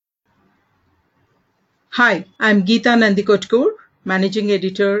Hi, I'm Geeta Nandikotkur, Managing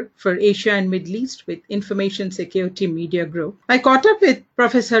Editor for Asia and Middle East with Information Security Media Group. I caught up with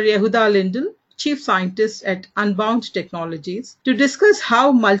Professor Yehuda Lindell, Chief Scientist at Unbound Technologies, to discuss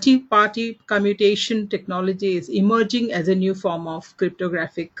how multi-party commutation technology is emerging as a new form of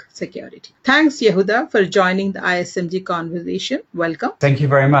cryptographic security. Thanks, Yehuda, for joining the ISMG conversation. Welcome. Thank you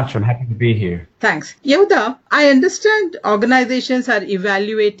very much. I'm happy to be here. Thanks. Yehuda, I understand organizations are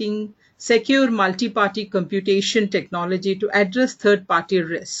evaluating secure multi-party computation technology to address third-party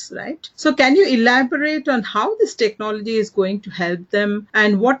risks, right? So can you elaborate on how this technology is going to help them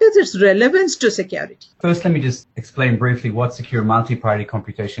and what is its relevance to security? First, let me just explain briefly what secure multi-party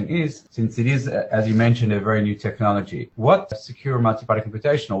computation is, since it is, as you mentioned, a very new technology. What secure multi-party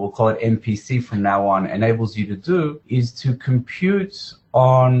computation, or we'll call it MPC from now on, enables you to do is to compute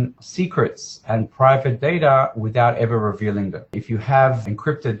on secrets and private data without ever revealing them. If you have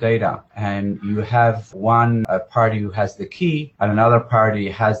encrypted data and you have one party who has the key and another party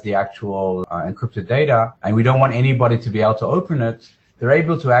has the actual encrypted data, and we don't want anybody to be able to open it, they're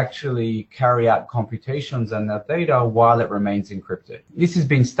able to actually carry out computations on that data while it remains encrypted. This has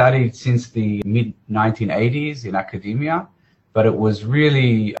been studied since the mid-1980s in academia, but it was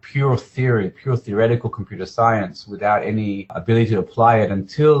really pure theory, pure theoretical computer science without any ability to apply it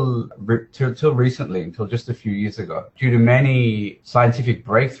until recently, until just a few years ago. Due to many scientific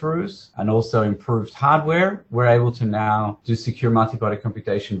breakthroughs and also improved hardware, we're able to now do secure multi-party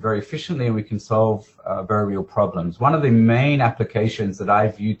computation very efficiently, and we can solve very real problems. One of the main applications that I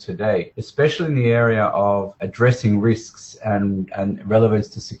view today, especially in the area of addressing risks and relevance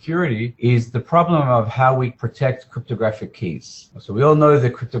to security, is the problem of how we protect cryptographic keys. So we all know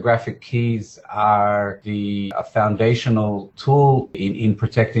that cryptographic keys are the foundational tool in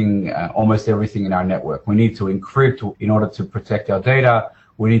protecting almost everything in our network. We need to encrypt in order to protect our data.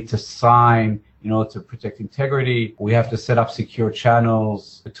 We need to sign in order to protect integrity. We have to set up secure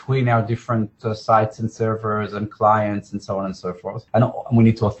channels between our different sites and servers and clients and so on and so forth. And we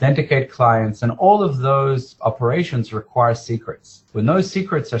need to authenticate clients, and all of those operations require secrets. When those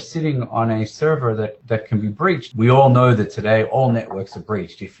secrets are sitting on a server that can be breached, we all know that today all networks are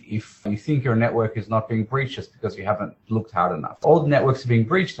breached. If you think your network is not being breached, it's because you haven't looked hard enough. All the networks are being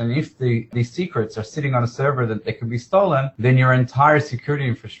breached, and if these secrets are sitting on a server that they can be stolen, then your entire security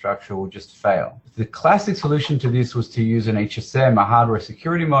infrastructure will just fail. The classic solution to this was to use an HSM, a hardware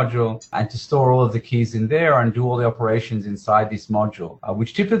security module, and to store all of the keys in there and do all the operations inside this module,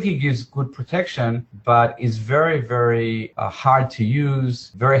 which typically gives good protection, but is very, very hard to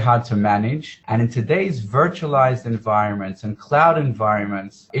use, very hard to manage. And in today's virtualized environments and cloud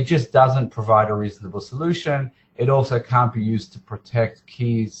environments, it just doesn't provide a reasonable solution. It also can't be used to protect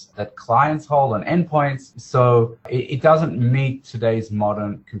keys that clients hold on endpoints. So it doesn't meet today's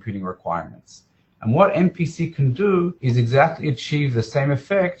modern computing requirements. And what MPC can do is exactly achieve the same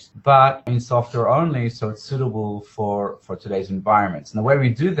effect, but in software only, so it's suitable for today's environments. And the way we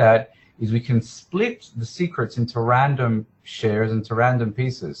do that is we can split the secrets into random shares, into random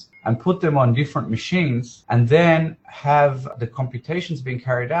pieces, and put them on different machines, and then have the computations being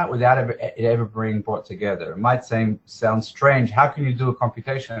carried out without it ever being brought together. It might sound strange. How can you do a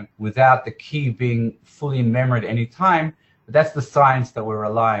computation without the key being fully in memory at any time? That's the science that we're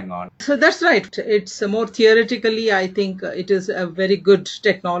relying on. So that's right. It's more theoretically, I think it is a very good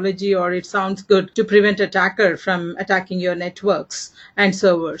technology, or it sounds good to prevent attacker from attacking your networks and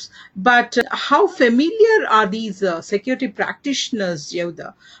servers. But how familiar are these security practitioners,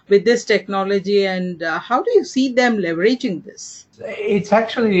 Yehuda, with this technology, and how do you see them leveraging this? It's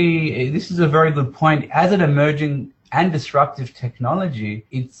actually, this is a very good point. As an emerging and disruptive technology,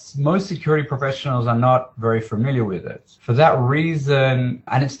 most security professionals are not very familiar with it. For that reason,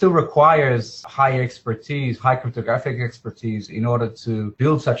 and it still requires high expertise, high cryptographic expertise in order to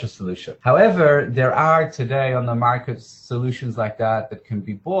build such a solution. However, there are today on the market solutions like that can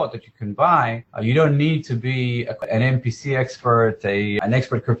be bought, that you can buy. You don't need to be an MPC expert, an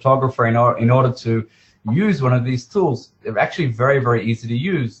expert cryptographer in order to use one of these tools. They're actually very, very easy to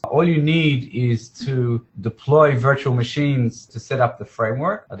use. All you need is to deploy virtual machines to set up the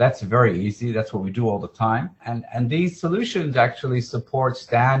framework. That's very easy. That's what we do all the time. And these solutions actually support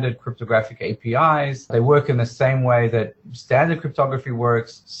standard cryptographic APIs. They work in the same way that standard cryptography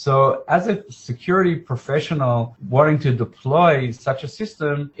works. So as a security professional wanting to deploy such a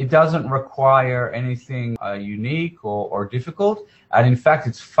system, it doesn't require anything unique or difficult. And in fact,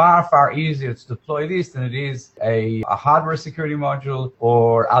 it's far, far easier to deploy this than it is a hardware security module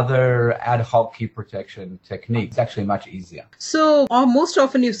or other ad hoc key protection techniques. It's actually much easier. So most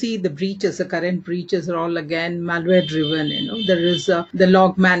often you see the breaches, the current breaches are all again malware driven. There is the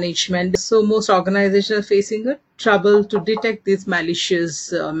log management. So most organizations are facing a trouble to detect these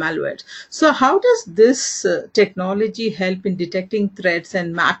malicious malware. So how does this technology help in detecting threats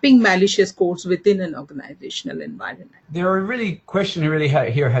and mapping malicious codes within an organizational environment? There are question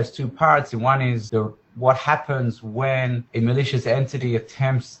here has two parts. One is what happens when a malicious entity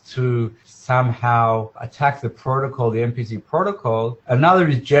attempts to somehow attack the protocol, the MPC protocol. Another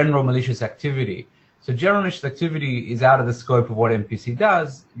is general malicious activity. So general malicious activity is out of the scope of what MPC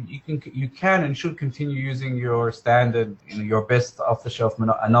does. You can and should continue using your standard, your best off-the-shelf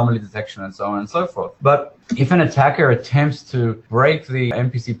anomaly detection and so on and so forth. But if an attacker attempts to break the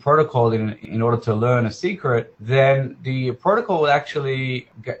MPC protocol in order to learn a secret, then the protocol will actually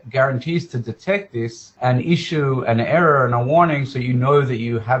guarantees to detect this and issue an error and a warning so you know that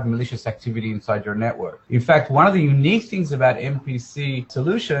you have malicious activity inside your network. In fact, one of the unique things about MPC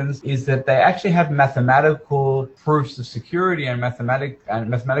solutions is that they actually have mathematical proofs of security and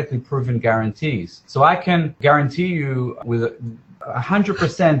mathematically proven guarantees. So I can guarantee you with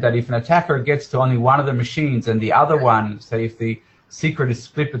 100% that if an attacker gets to only one of the machines and the other one, say if the secret is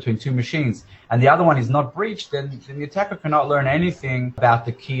split between two machines and the other one is not breached, then the attacker cannot learn anything about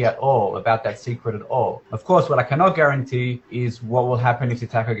the key at all, about that secret at all. Of course, what I cannot guarantee is what will happen if the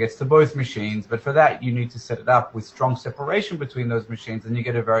attacker gets to both machines, but for that you need to set it up with strong separation between those machines and you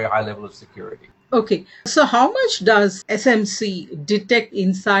get a very high level of security. Okay, so how much does SMC detect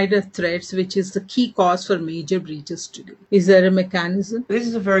insider threats, which is the key cause for major breaches today? Is there a mechanism? This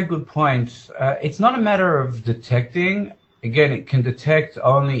is a very good point. It's not a matter of detecting. Again, it can detect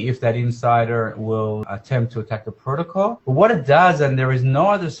only if that insider will attempt to attack the protocol. But what it does, and there is no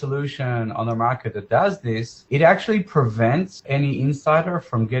other solution on the market that does this, it actually prevents any insider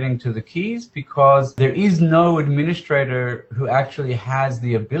from getting to the keys because there is no administrator who actually has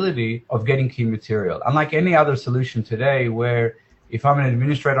the ability of getting key material. Unlike any other solution today where if I'm an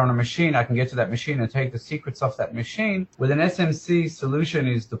administrator on a machine, I can get to that machine and take the secrets off that machine. When an SMC solution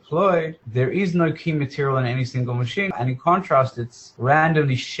is deployed, there is no key material in any single machine. And in contrast, it's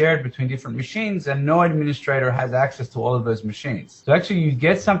randomly shared between different machines and no administrator has access to all of those machines. So actually you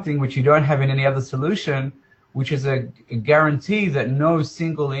get something which you don't have in any other solution, which is a guarantee that no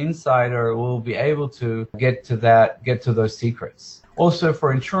single insider will be able to get to those secrets. Also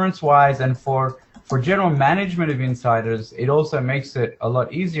for insurance-wise and for general management of insiders, it also makes it a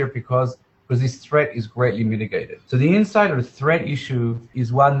lot easier because this threat is greatly mitigated. So the insider threat issue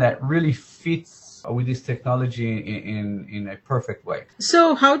is one that really fits with this technology in a perfect way.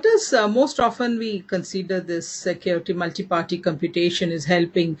 So how does most often we consider this security multi-party computation is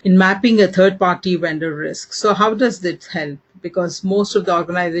helping in mapping a third-party vendor risk? So how does this help? Because most of the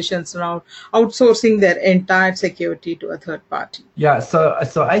organizations are now outsourcing their entire security to a third party. Yeah, so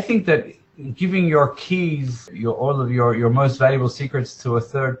I think that giving your keys, all of your most valuable secrets to a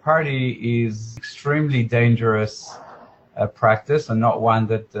third party is extremely dangerous practice and not one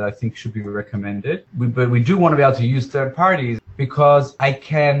that I think should be recommended. But we do want to be able to use third parties because I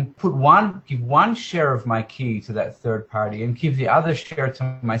can give one share of my key to that third party and give the other share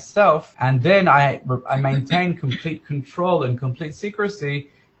to myself, and then I maintain complete control and complete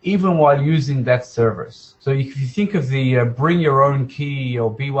secrecy even while using that service. So if you think of the bring your own key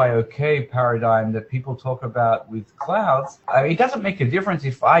or BYOK paradigm that people talk about with clouds, it doesn't make a difference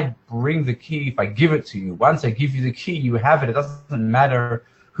if I bring the key, if I give it to you. Once I give you the key, you have it. It doesn't matter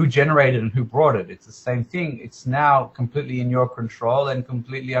who generated and who brought it. It's the same thing. It's now completely in your control and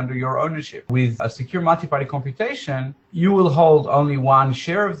completely under your ownership. With a secure multi-party computation, you will hold only one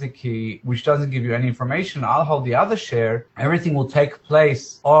share of the key, which doesn't give you any information. I'll hold the other share. Everything will take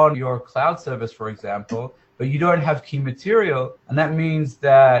place on your cloud service, for example, but you don't have key material. And that means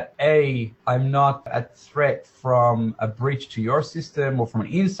that A, I'm not at threat from a breach to your system or from an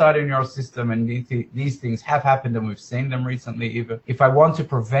insider in your system. And these things have happened and we've seen them recently. Even if I want to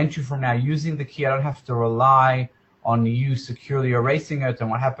prevent you from now using the key, I don't have to rely on you securely erasing it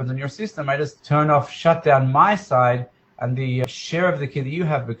and what happens in your system. I just turn off, shut down my side, and the share of the key that you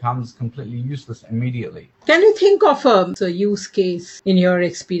have becomes completely useless immediately. Can you think of a use case in your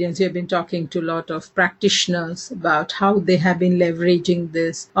experience? You have been talking to a lot of practitioners about how they have been leveraging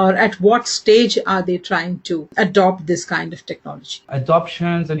this, or at what stage are they trying to adopt this kind of technology?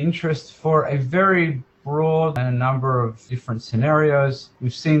 Adoptions and interest for a very broad and a number of different scenarios.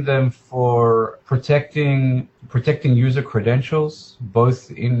 We've seen them for protecting user credentials,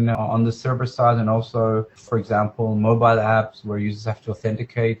 both on the server side and also, for example, mobile apps where users have to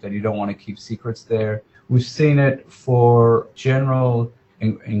authenticate and you don't want to keep secrets there. We've seen it for general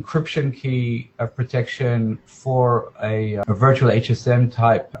encryption key protection for a virtual HSM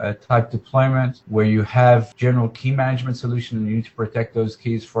type deployment where you have general key management solution and you need to protect those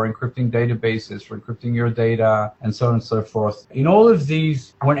keys for encrypting databases, for encrypting your data, and so on and so forth. In all of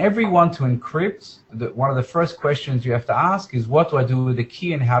these, whenever you want to encrypt, one of the first questions you have to ask is, what do I do with the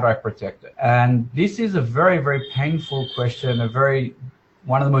key and how do I protect it? And this is a very, very painful question,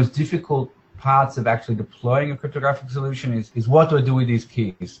 one of the most difficult parts of actually deploying a cryptographic solution is what do I do with these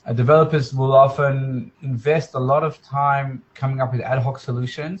keys? Developers will often invest a lot of time coming up with ad hoc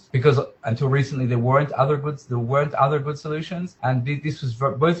solutions because until recently there weren't other good solutions, and this was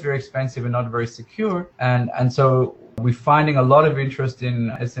both very expensive and not very secure, and so we're finding a lot of interest in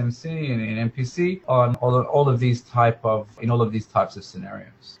SMC and in MPC on all of these types of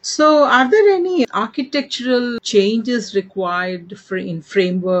scenarios. So are there any architectural changes required in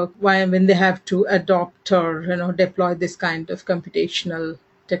framework when they have to adopt or deploy this kind of computational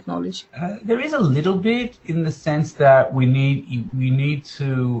technology? There is a little bit in the sense that we need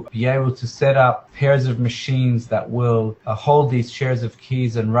to be able to set up pairs of machines that will hold these shares of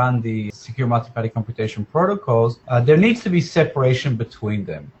keys and run the secure multi-party computation protocols. There needs to be separation between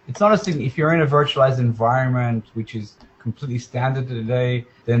them. It's not if you're in a virtualized environment, which is completely standard today,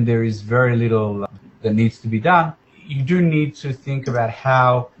 then there is very little that needs to be done. You do need to think about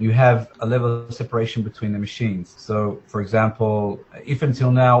how you have a level of separation between the machines. So, for example, if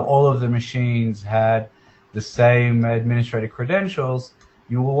until now all of the machines had the same administrative credentials,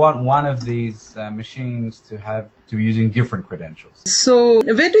 you will want one of these machines to be using different credentials. So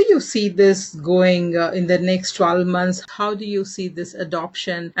where do you see this going in the next 12 months? How do you see this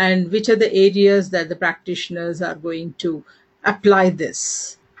adoption, and which are the areas that the practitioners are going to apply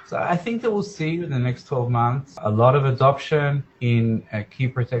this? So I think that we'll see in the next 12 months a lot of adoption in key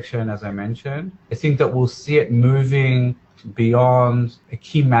protection, as I mentioned. I think that we'll see it moving beyond a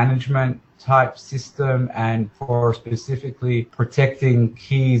key management type system and for specifically protecting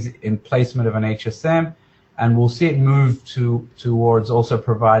keys in placement of an HSM. And we'll see it move towards also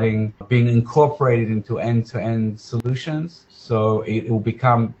being incorporated into end-to-end solutions. So it will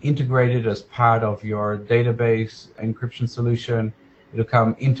become integrated as part of your database encryption solution. It'll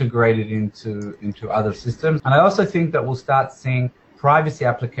come integrated into other systems. And I also think that we'll start seeing privacy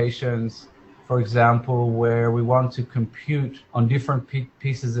applications, for example, where we want to compute on different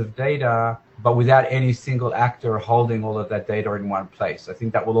pieces of data, but without any single actor holding all of that data in one place. I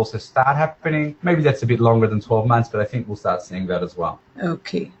think that will also start happening. Maybe that's a bit longer than 12 months, but I think we'll start seeing that as well.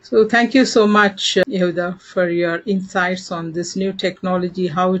 Okay. So thank you so much, Yehuda, for your insights on this new technology,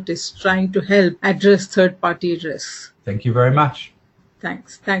 how it is trying to help address third-party risks. Thank you very much.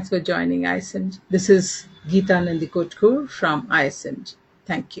 Thanks for joining ISNG. This is Geeta Nandikotkur from ISNG.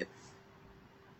 Thank you.